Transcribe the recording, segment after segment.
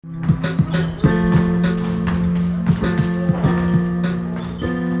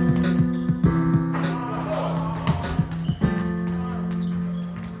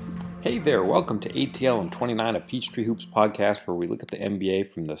there, welcome to ATL and 29, a Peachtree Hoops podcast where we look at the NBA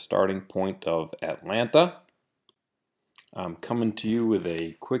from the starting point of Atlanta. I'm coming to you with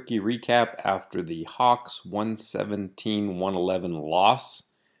a quickie recap after the Hawks 117-111 loss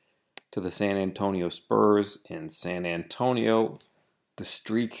to the San Antonio Spurs in San Antonio. The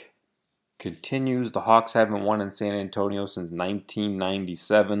streak continues. The Hawks haven't won in San Antonio since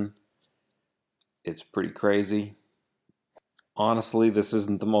 1997. It's pretty crazy. Honestly, this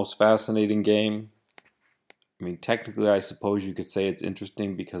isn't the most fascinating game. I mean, technically, I suppose you could say it's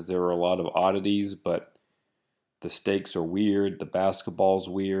interesting because there are a lot of oddities, but the stakes are weird, the basketball's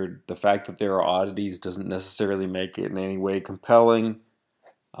weird. The fact that there are oddities doesn't necessarily make it in any way compelling.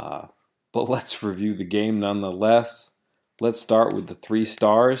 But let's review the game nonetheless. Let's start with the 3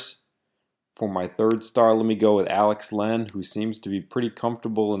 stars. For my 3rd star, let me go with Alex Len, who seems to be pretty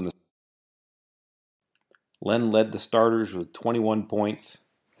comfortable in the... Len led the starters with 21 points,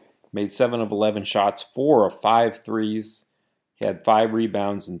 made 7 of 11 shots, 4 of 5 threes. He had 5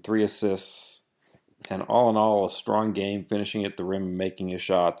 rebounds and 3 assists. And all in all, a strong game, finishing at the rim and making his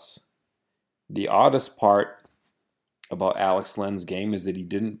shots. The oddest part about Alex Len's game is that he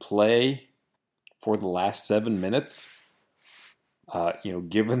didn't play for the last 7 minutes.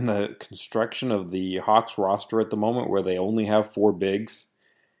 Given the construction of the Hawks roster at the moment where they only have 4 bigs,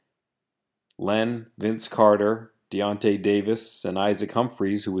 Len, Vince Carter, Deontay Davis, and Isaac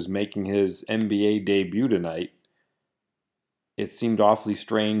Humphries, who was making his NBA debut tonight, it seemed awfully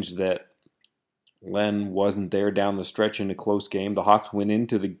strange that Len wasn't there down the stretch in a close game. The Hawks went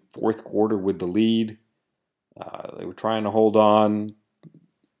into the 4th quarter with the lead. They were trying to hold on.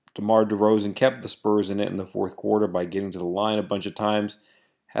 DeMar DeRozan kept the Spurs in it in the 4th quarter by getting to the line a bunch of times.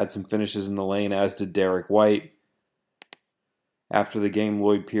 Had some finishes in the lane, as did Derek White. After the game,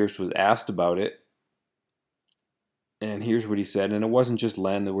 Lloyd Pierce was asked about it. And here's what he said. And it wasn't just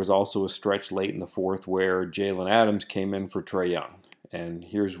Len. There was also a stretch late in the 4th where Jalen Adams came in for Trae Young. And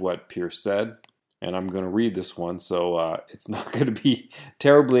here's what Pierce said. And I'm going to read this one, so it's not going to be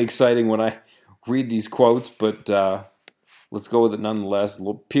terribly exciting when I read these quotes, but let's go with it nonetheless.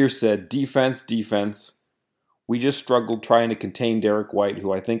 Pierce said, defense. We just struggled trying to contain Derek White,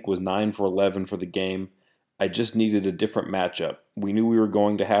 who I think was 9 for 11 for the game. I just needed a different matchup. We knew we were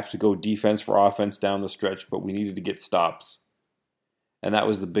going to have to go defense for offense down the stretch, but we needed to get stops. And that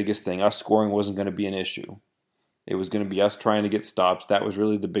was the biggest thing. Us scoring wasn't going to be an issue. It was going to be us trying to get stops. That was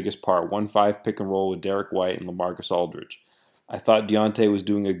really the biggest part. 1-5 pick and roll with Derek White and LaMarcus Aldridge. I thought Deontay was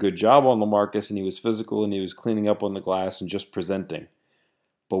doing a good job on LaMarcus, and he was physical, and he was cleaning up on the glass and just presenting.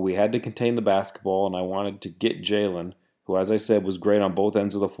 But we had to contain the basketball, and I wanted to get Jalen, who, as I said, was great on both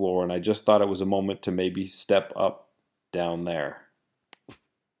ends of the floor, and I just thought it was a moment to maybe step up down there.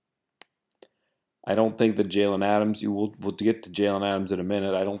 I don't think that Jalen Adams, we'll get to Jalen Adams in a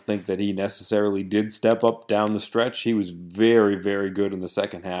minute, I don't think that he necessarily did step up down the stretch. He was very, very good in the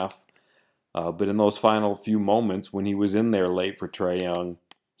second half. But in those final few moments when he was in there late for Trae Young,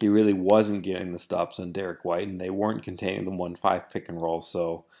 he really wasn't getting the stops on Derek White, and they weren't containing the 1-5 pick and roll.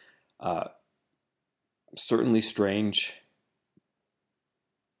 So certainly strange.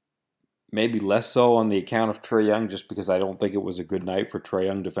 Maybe less so on the account of Trae Young, just because I don't think it was a good night for Trae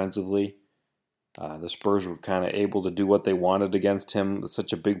Young defensively. The Spurs were kind of able to do what they wanted against him.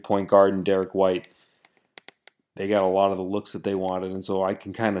 Such a big point guard in Derek White. They got a lot of the looks that they wanted, and so I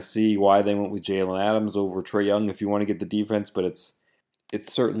can kind of see why they went with Jalen Adams over Trae Young if you want to get the defense, but it's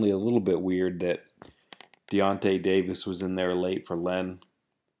certainly a little bit weird that Deontay Davis was in there late for Len.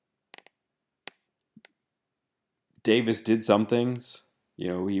 Davis did some things.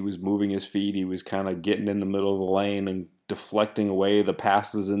 He was moving his feet. He was kind of getting in the middle of the lane and deflecting away the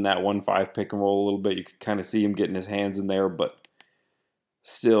passes in that 1-5 pick and roll a little bit. You could kind of see him getting his hands in there, but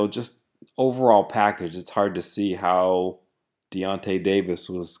still, just overall package, it's hard to see how Deontay Davis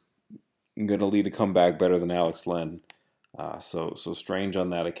was going to lead a comeback better than Alex Len. So strange on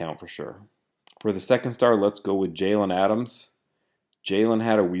that account for sure. For the 2nd star, let's go with Jalen Adams. Jalen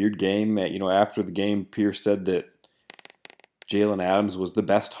had a weird game. After the game, Pierce said that Jalen Adams was the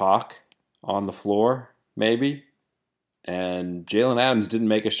best Hawk on the floor, maybe. And Jalen Adams didn't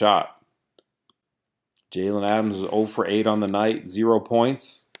make a shot. Jalen Adams was 0 for 8 on the night, 0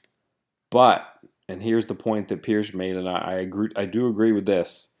 points. But, and here's the point that Pierce made, and I do agree with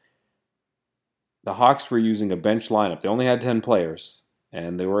this. The Hawks were using a bench lineup. They only had 10 players,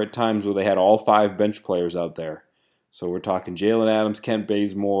 and there were at times where they had all 5 bench players out there. So we're talking Jalen Adams, Kent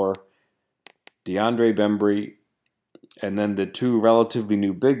Bazemore, DeAndre Bembry, and then the 2 relatively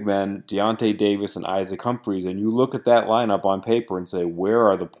new big men, Deontay Davis and Isaac Humphries. And you look at that lineup on paper and say, where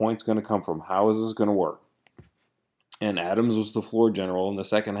are the points going to come from? How is this going to work? And Adams was the floor general in the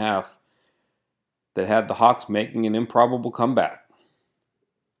second half. that had the Hawks making an improbable comeback.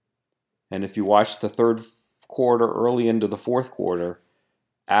 And if you watch the third quarter early into the fourth quarter,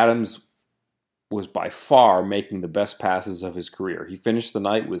 Adams was by far making the best passes of his career. He finished the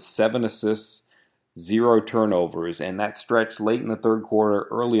night with 7 assists, 0 turnovers, and that stretch late in the third quarter,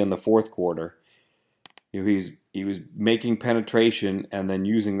 early in the fourth quarter, he was making penetration and then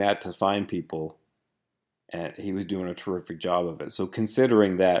using that to find people, and he was doing a terrific job of it. So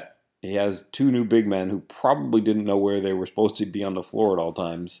considering that he has 2 new big men who probably didn't know where they were supposed to be on the floor at all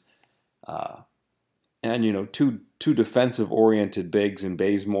times, and two defensive-oriented bigs in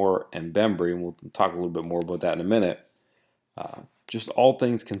Bazemore and Bembry, and we'll talk a little bit more about that in a minute. Just all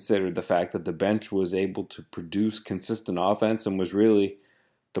things considered, the fact that the bench was able to produce consistent offense and was really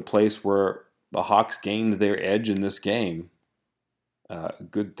the place where the Hawks gained their edge in this game.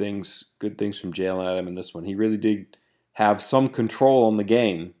 Good things from Jalen Adams in this one. He really did have some control on the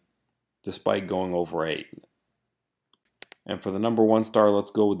game, despite going over 8. And for the number 1 star,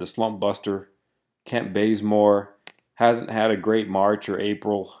 let's go with the slump buster. Kent Bazemore hasn't had a great March or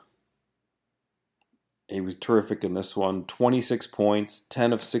April. He was terrific in this one. 26 points,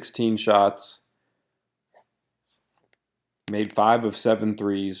 10 of 16 shots. Made 5 of 7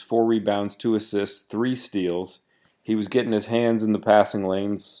 threes, 4 rebounds, 2 assists, 3 steals. He was getting his hands in the passing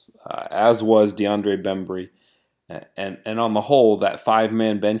lanes, as was DeAndre Bembry. And on the whole, that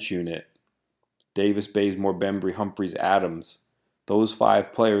 5-man bench unit, Davis, Bazemore, Bembry, Humphries, Adams, those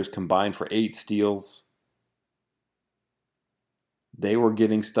 5 players combined for 8 steals. They were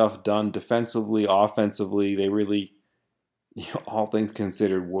getting stuff done defensively, offensively. They really, all things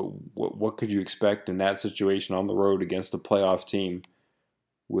considered, what could you expect in that situation on the road against a playoff team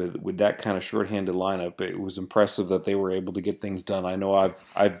with that kind of shorthanded lineup? It was impressive that they were able to get things done. I know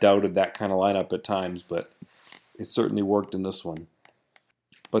I've doubted that kind of lineup at times, but it certainly worked in this one.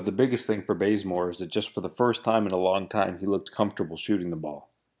 But the biggest thing for Bazemore is that just for the first time in a long time, he looked comfortable shooting the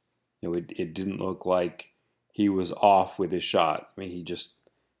ball. It didn't look like he was off with his shot. I mean, it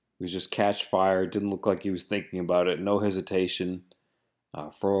was just catch fire. It didn't look like he was thinking about it. No hesitation.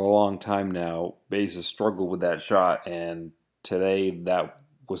 For a long time now, Baze has struggled with that shot, and today that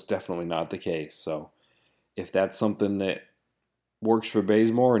was definitely not the case. So if that's something that works for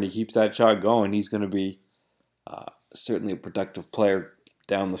Bazemore and he keeps that shot going, he's going to be certainly a productive player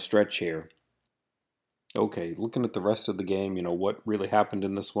down the stretch here. Okay, looking at the rest of the game, what really happened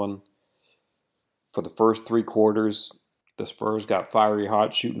in this one. For the first 3 quarters, the Spurs got fiery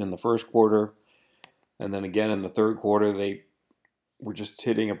hot shooting in the first quarter. And then again in the third quarter, they were just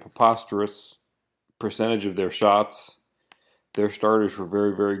hitting a preposterous percentage of their shots. Their starters were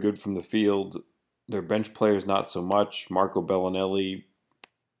very, very good from the field. Their bench players not so much. Marco Bellinelli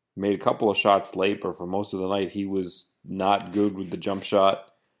made a couple of shots late, but for most of the night he was not good with the jump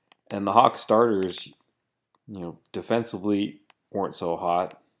shot. And the Hawks starters, defensively weren't so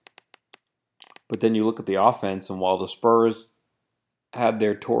hot. But then you look at the offense, and while the Spurs had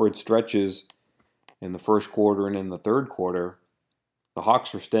their torrid stretches in the first quarter and in the third quarter, the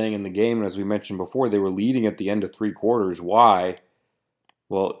Hawks were staying in the game, and as we mentioned before, they were leading at the end of 3 quarters. Why?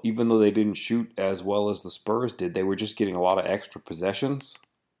 Well, even though they didn't shoot as well as the Spurs did, they were just getting a lot of extra possessions.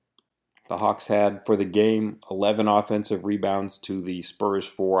 The Hawks had, for the game, 11 offensive rebounds to the Spurs'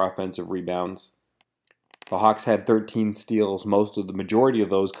 4 offensive rebounds. The Hawks had 13 steals, the majority of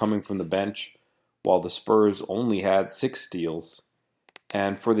those coming from the bench, while the Spurs only had 6 steals.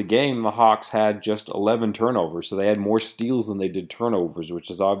 And for the game, the Hawks had just 11 turnovers, so they had more steals than they did turnovers,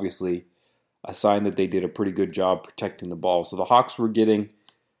 which is obviously a sign that they did a pretty good job protecting the ball. So the Hawks were getting,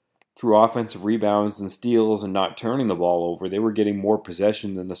 through offensive rebounds and steals and not turning the ball over, they were getting more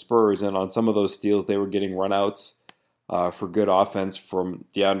possession than the Spurs, and on some of those steals, they were getting runouts for good offense from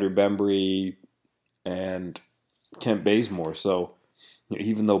DeAndre Bembry and Kent Bazemore. So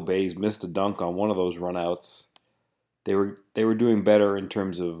even though Baze missed a dunk on one of those runouts, they were doing better in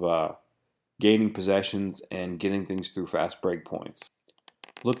terms of gaining possessions and getting things through fast break points.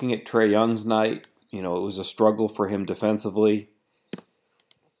 Looking at Trae Young's night, it was a struggle for him defensively.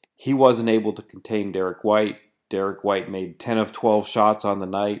 He wasn't able to contain Derek White. Derek White made 10 of 12 shots on the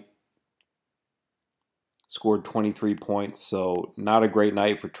night, scored 23 points, so not a great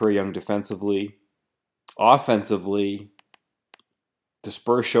night for Trae Young defensively. Offensively, the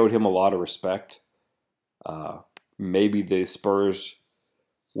Spurs showed him a lot of respect. Maybe the Spurs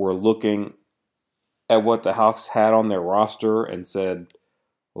were looking at what the Hawks had on their roster and said,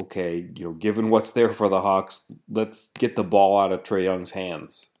 okay, given what's there for the Hawks, let's get the ball out of Trae Young's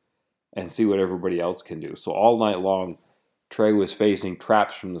hands and see what everybody else can do. So all night long, Trae was facing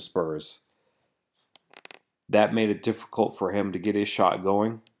traps from the Spurs. That made it difficult for him to get his shot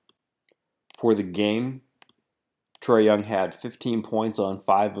going. For the game, Trae Young had 15 points on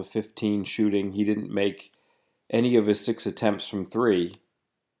 5 of 15 shooting. He didn't make any of his 6 attempts from 3,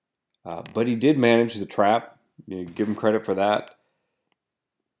 but he did manage the trap. Give him credit for that.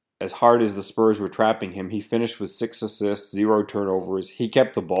 As hard as the Spurs were trapping him, he finished with 6 assists, 0 turnovers. He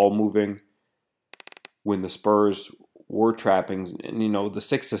kept the ball moving when the Spurs were trapping. And, the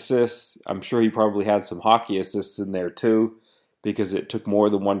 6 assists, I'm sure he probably had some hockey assists in there too, because it took more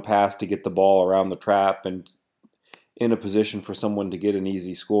than one pass to get the ball around the trap and in a position for someone to get an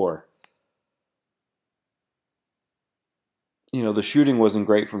easy score. The shooting wasn't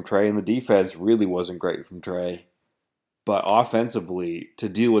great from Trae, and the defense really wasn't great from Trae. But offensively, to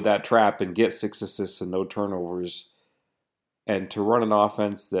deal with that trap and get 6 assists and no turnovers, and to run an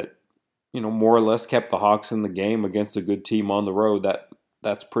offense that, more or less kept the Hawks in the game against a good team on the road,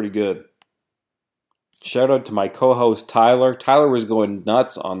 that's pretty good. Shout out to my co-host Tyler. Tyler was going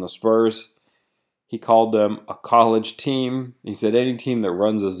nuts on the Spurs. He called them a college team. He said any team that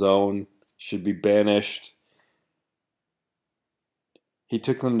runs a zone should be banished. He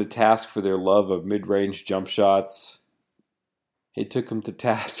took them to task for their love of mid-range jump shots. He took them to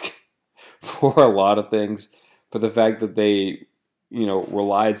task for a lot of things, for the fact that they,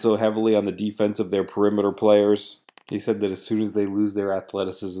 relied so heavily on the defense of their perimeter players. He said that as soon as they lose their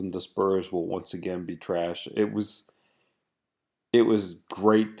athleticism, the Spurs will once again be trash. It was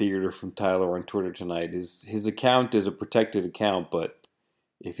great theater from Tyler on Twitter tonight. His account is a protected account, but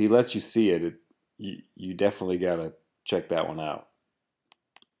if he lets you see it, you definitely gotta check that one out.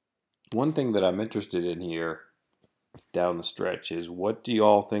 One thing that I'm interested in here down the stretch is, what do you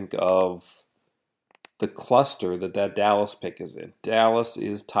all think of the cluster that Dallas pick is in? Dallas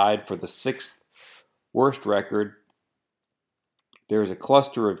is tied for the 6th worst record. There's a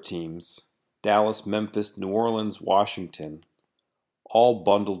cluster of teams, Dallas, Memphis, New Orleans, Washington, all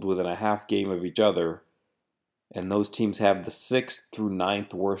bundled within a half game of each other, and those teams have the 6th through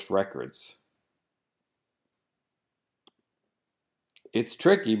 9th worst records. It's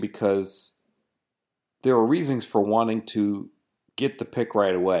tricky because there are reasons for wanting to get the pick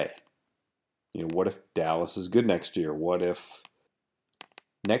right away. What if Dallas is good next year? What if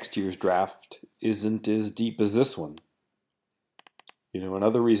next year's draft isn't as deep as this one?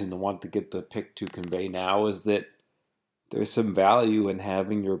 Another reason to want to get the pick to convey now is that there's some value in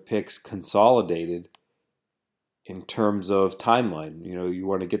having your picks consolidated in terms of timeline. You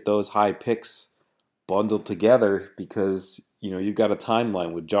want to get those high picks bundled together because, you've got a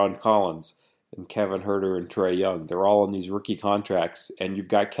timeline with John Collins and Kevin Huerter and Trae Young. They're all on these rookie contracts, and you've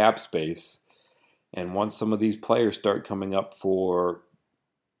got cap space. And once some of these players start coming up for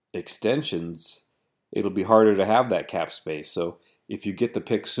extensions, it'll be harder to have that cap space. So if you get the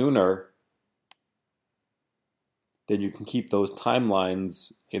pick sooner, then you can keep those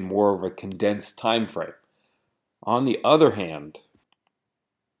timelines in more of a condensed time frame. On the other hand,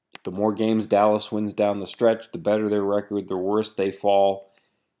 the more games Dallas wins down the stretch, the better their record, the worse they fall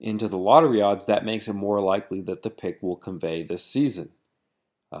into the lottery odds. That makes it more likely that the pick will convey this season.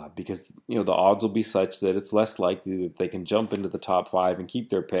 Because the odds will be such that it's less likely that they can jump into the top 5 and keep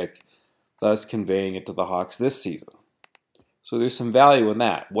their pick, thus conveying it to the Hawks this season. So there's some value in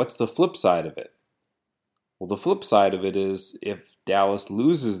that. What's the flip side of it? Well, the flip side of it is if Dallas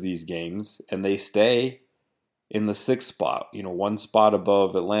loses these games and they stay in the 6th spot, one spot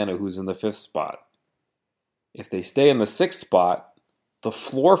above Atlanta, who's in the 5th spot. If they stay in the 6th spot, the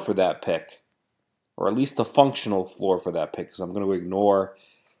floor for that pick, or at least the functional floor for that pick, because I'm going to ignore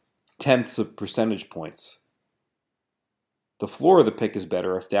tenths of percentage points. The floor of the pick is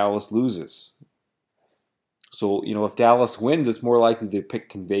better if Dallas loses. So, if Dallas wins, it's more likely the pick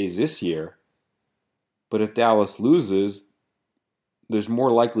conveys this year. But if Dallas loses, there's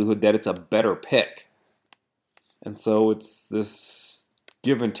more likelihood that it's a better pick. And so it's this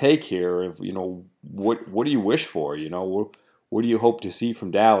give and take here of, what do you wish for? What do you hope to see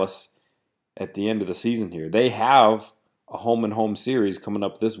from Dallas at the end of the season here? They have a home-and-home series coming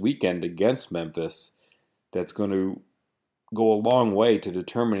up this weekend against Memphis that's going to go a long way to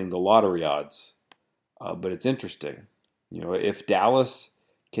determining the lottery odds. But it's interesting. If Dallas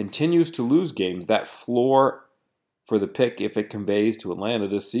continues to lose games, that floor for the pick, if it conveys to Atlanta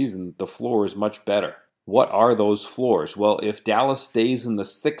this season, the floor is much better. What are those floors? Well, if Dallas stays in the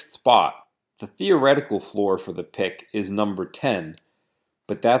 6th spot, the theoretical floor for the pick is number 10,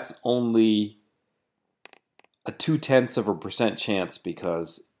 but that's only a 0.2% chance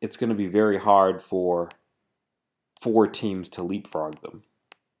because it's going to be very hard for 4 teams to leapfrog them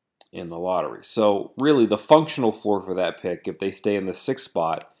in the lottery. So really the functional floor for that pick, if they stay in the 6th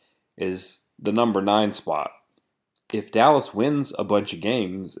spot, is the number 9 spot. if Dallas wins a bunch of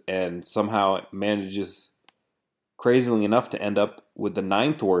games and somehow manages, crazily enough, to end up with the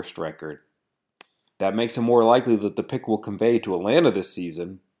 9th worst record, that makes it more likely that the pick will convey to Atlanta this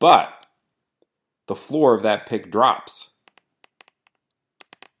season, but the floor of that pick drops.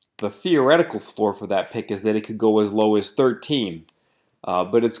 The theoretical floor for that pick is that it could go as low as 13,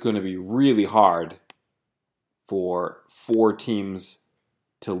 but it's going to be really hard for 4 teams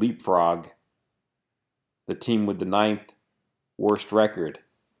to leapfrog the team with the 9th worst record.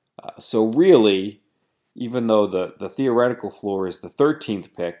 So really, even though the theoretical floor is the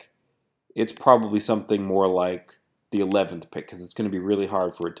 13th pick, it's probably something more like the 11th pick, because it's going to be really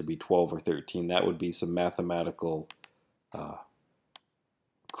hard for it to be 12 or 13. That would be some mathematical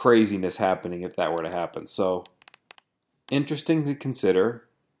craziness happening if that were to happen. So, interesting to consider.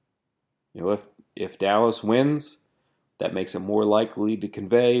 If Dallas wins, that makes it more likely to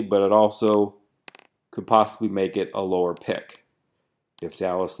convey, but it also could possibly make it a lower pick. If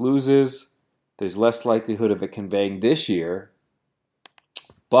Dallas loses, there's less likelihood of it conveying this year,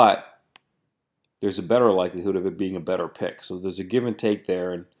 but there's a better likelihood of it being a better pick. So there's a give and take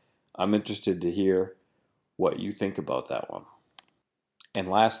there, and I'm interested to hear what you think about that one. And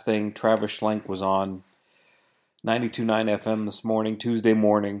last thing, Travis Schlenk was on 92.9 FM this morning, Tuesday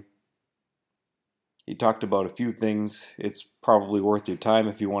morning. He talked about a few things. It's probably worth your time,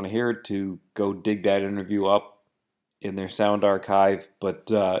 if you want to hear it, to go dig that interview up in their sound archive. But,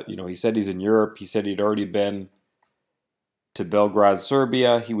 he said he's in Europe. He said he'd already been to Belgrade,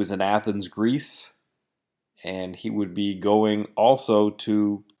 Serbia. He was in Athens, Greece. And he would be going also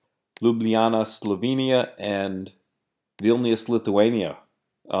to Ljubljana, Slovenia, and Vilnius, Lithuania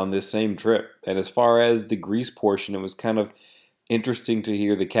on this same trip. And as far as the Greece portion, it was kind of interesting to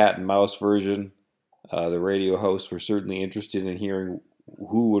hear the cat and mouse version. The radio hosts were certainly interested in hearing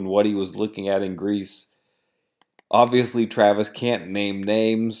who and what he was looking at in Greece. Obviously, Travis can't name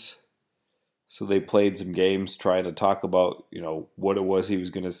names, so they played some games trying to talk about, what it was he was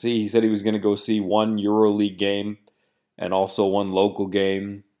going to see. He said he was going to go see one EuroLeague game and also one local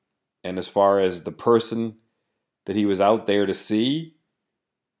game. And as far as the person that he was out there to see,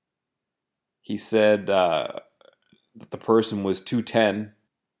 he said that the person was 210,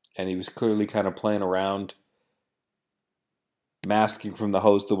 and he was clearly kind of playing around, masking from the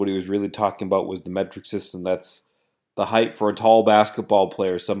host that what he was really talking about was the metric system. That's the height for a tall basketball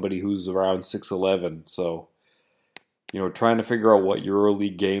player, somebody who's around 6'11". So, trying to figure out what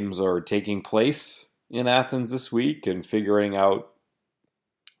EuroLeague games are taking place in Athens this week and figuring out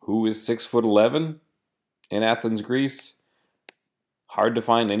who is 6'11" in Athens, Greece. Hard to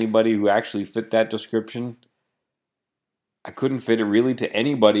find anybody who actually fit that description. I couldn't fit it really to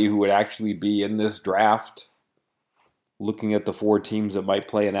anybody who would actually be in this draft, looking at the 4 teams that might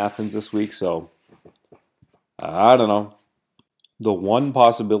play in Athens this week. So, I don't know. The one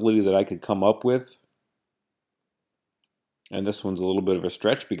possibility that I could come up with, and this one's a little bit of a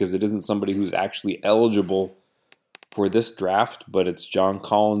stretch because it isn't somebody who's actually eligible for this draft, but it's John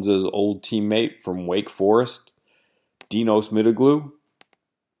Collins' old teammate from Wake Forest, Dinos Mitoglou.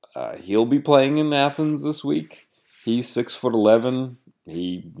 He'll be playing in Athens this week. He's 6'11".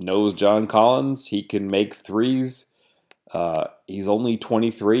 He knows John Collins. He can make threes. He's only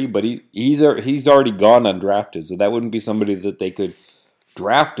 23, but he's already gone undrafted, so that wouldn't be somebody that they could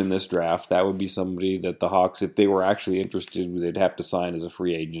draft in this draft. That would be somebody that the Hawks, if they were actually interested, they'd have to sign as a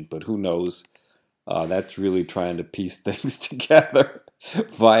free agent, but who knows? That's really trying to piece things together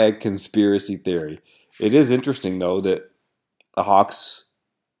via conspiracy theory. It is interesting, though, that the Hawks,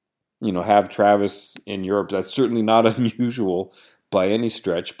 have Travis in Europe. That's certainly not unusual by any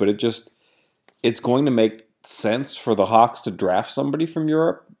stretch, but it's going to make sense for the Hawks to draft somebody from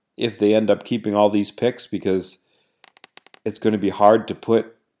Europe if they end up keeping all these picks, because it's going to be hard to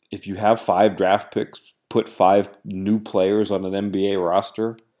if you have 5 draft picks, put 5 new players on an NBA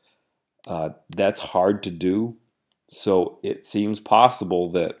roster. That's hard to do. So it seems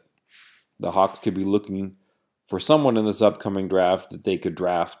possible that the Hawks could be looking for someone in this upcoming draft that they could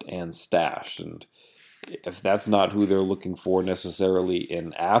draft and stash. And if that's not who they're looking for necessarily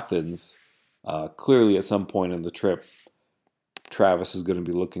in Athens, clearly at some point in the trip, Travis is going to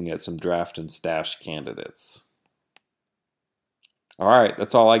be looking at some draft and stash candidates. All right,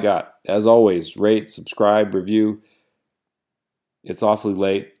 that's all I got. As always, rate, subscribe, review. It's awfully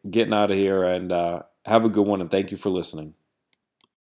late. Getting out of here, and have a good one, and thank you for listening.